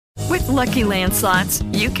Lucky Land Slots,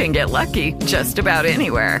 you can get lucky just about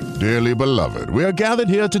anywhere. Dearly beloved, we are gathered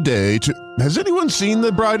here today to... Has anyone seen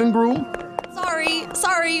the bride and groom?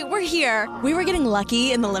 Sorry, we're here. We were getting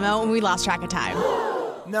lucky in the limo and we lost track of time.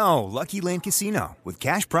 No, Lucky Land Casino, with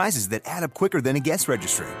cash prizes that add up quicker than a guest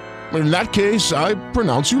registry. In that case, I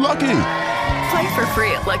pronounce you lucky. Play for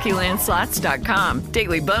free at LuckyLandSlots.com.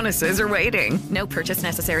 Daily bonuses are waiting. No purchase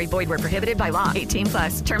necessary. Void where prohibited by law.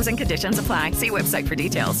 18+. Terms and conditions apply. See website for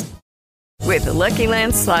details. With the Lucky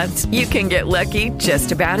Land Slots, you can get lucky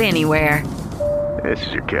just about anywhere. This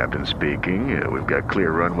is your captain speaking. We've got clear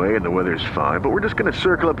runway and the weather's fine, but we're just going to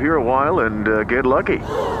circle up here a while and get lucky.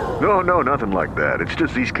 No, nothing like that. It's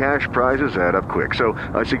just these cash prizes add up quick. So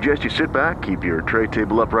I suggest you sit back, keep your tray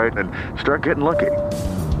table upright, and start getting lucky.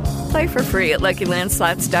 Play for free at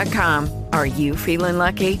LuckyLandSlots.com. Are you feeling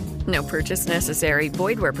lucky? No purchase necessary.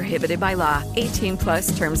 Void where prohibited by law.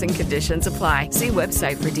 18+ terms and conditions apply. See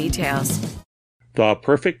website for details. The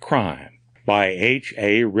Perfect Crime by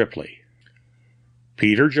H.A. Ripley.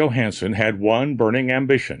 Peter Johansson had one burning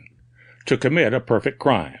ambition: to commit a perfect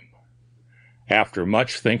crime. After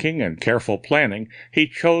much thinking and careful planning, he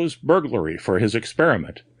chose burglary for his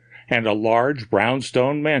experiment, and a large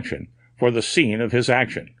brownstone mansion for the scene of his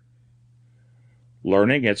action.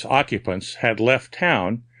 Learning its occupants had left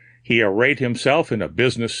town, he arrayed himself in a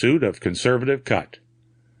business suit of conservative cut,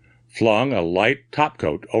 flung a light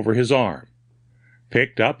topcoat over his arm,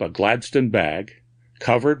 picked up a Gladstone bag,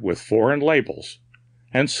 covered with foreign labels,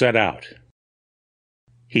 and set out.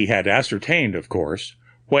 He had ascertained, of course,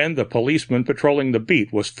 when the policeman patrolling the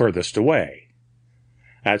beat was furthest away.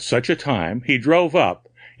 At such a time he drove up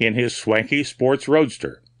in his swanky sports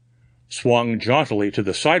roadster, swung jauntily to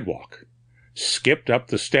the sidewalk, skipped up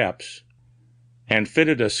the steps, and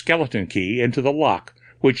fitted a skeleton key into the lock,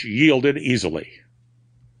 which yielded easily.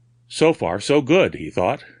 So far, so good, he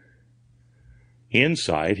thought.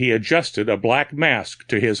 Inside he adjusted a black mask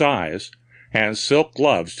to his eyes and silk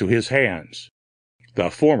gloves to his hands. The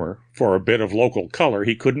former for a bit of local color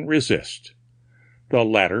he couldn't resist, the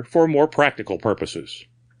latter for more practical purposes.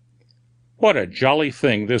 What a jolly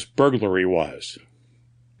thing this burglary was!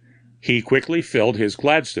 He quickly filled his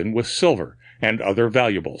Gladstone with silver and other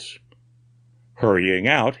valuables. Hurrying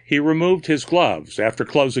out, he removed his gloves after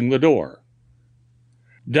closing the door.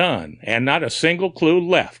 Done, and not a single clue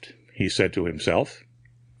left, he said to himself.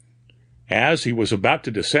 As he was about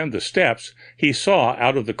to descend the steps, he saw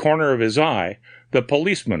out of the corner of his eye the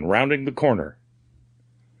policeman rounding the corner.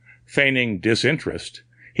 Feigning disinterest,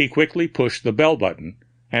 he quickly pushed the bell button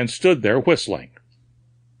and stood there whistling.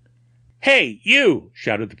 "Hey, you!"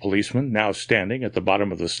 shouted the policeman, now standing at the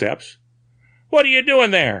bottom of the steps. "What are you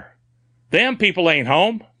doing there? Them people ain't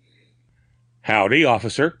home." "Howdy,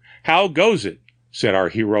 officer. How goes it?" said our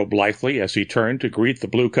hero blithely as he turned to greet the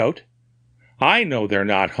bluecoat. "I know they're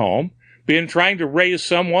not home. Been trying to raise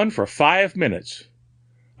someone for 5 minutes.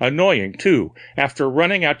 Annoying, too, after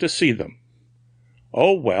running out to see them.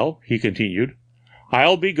 Oh, well," he continued,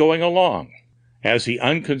 "I'll be going along," as he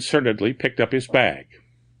unconcernedly picked up his bag.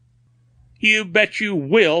 "You bet you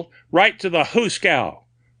will, right to the hooskow,"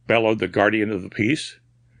 bellowed the guardian of the peace.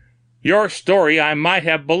 "Your story I might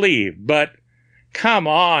have believed, but come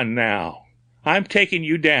on now. I'm taking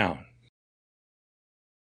you down."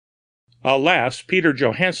 Alas, Peter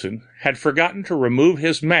Johansson had forgotten to remove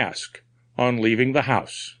his mask on leaving the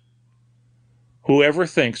house. Whoever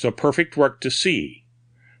thinks a perfect work to see,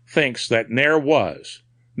 thinks that ne'er was,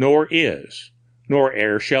 nor is, nor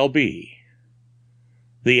e'er shall be.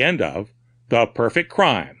 The end of The Perfect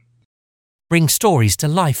Crime. Bring stories to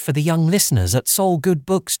life for the young listeners at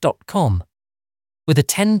soulgoodbooks.com. With a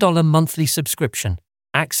 $10 monthly subscription,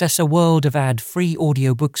 access a world of ad-free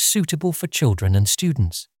audiobooks suitable for children and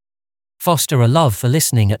students. Foster a love for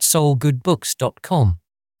listening at soulgoodbooks.com.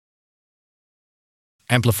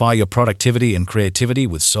 Amplify your productivity and creativity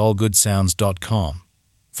with soulgoodsounds.com.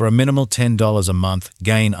 For a minimal $10 a month,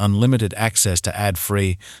 gain unlimited access to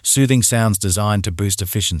ad-free, soothing sounds designed to boost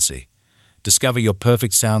efficiency. Discover your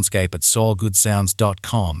perfect soundscape at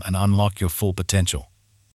soulgoodsounds.com and unlock your full potential.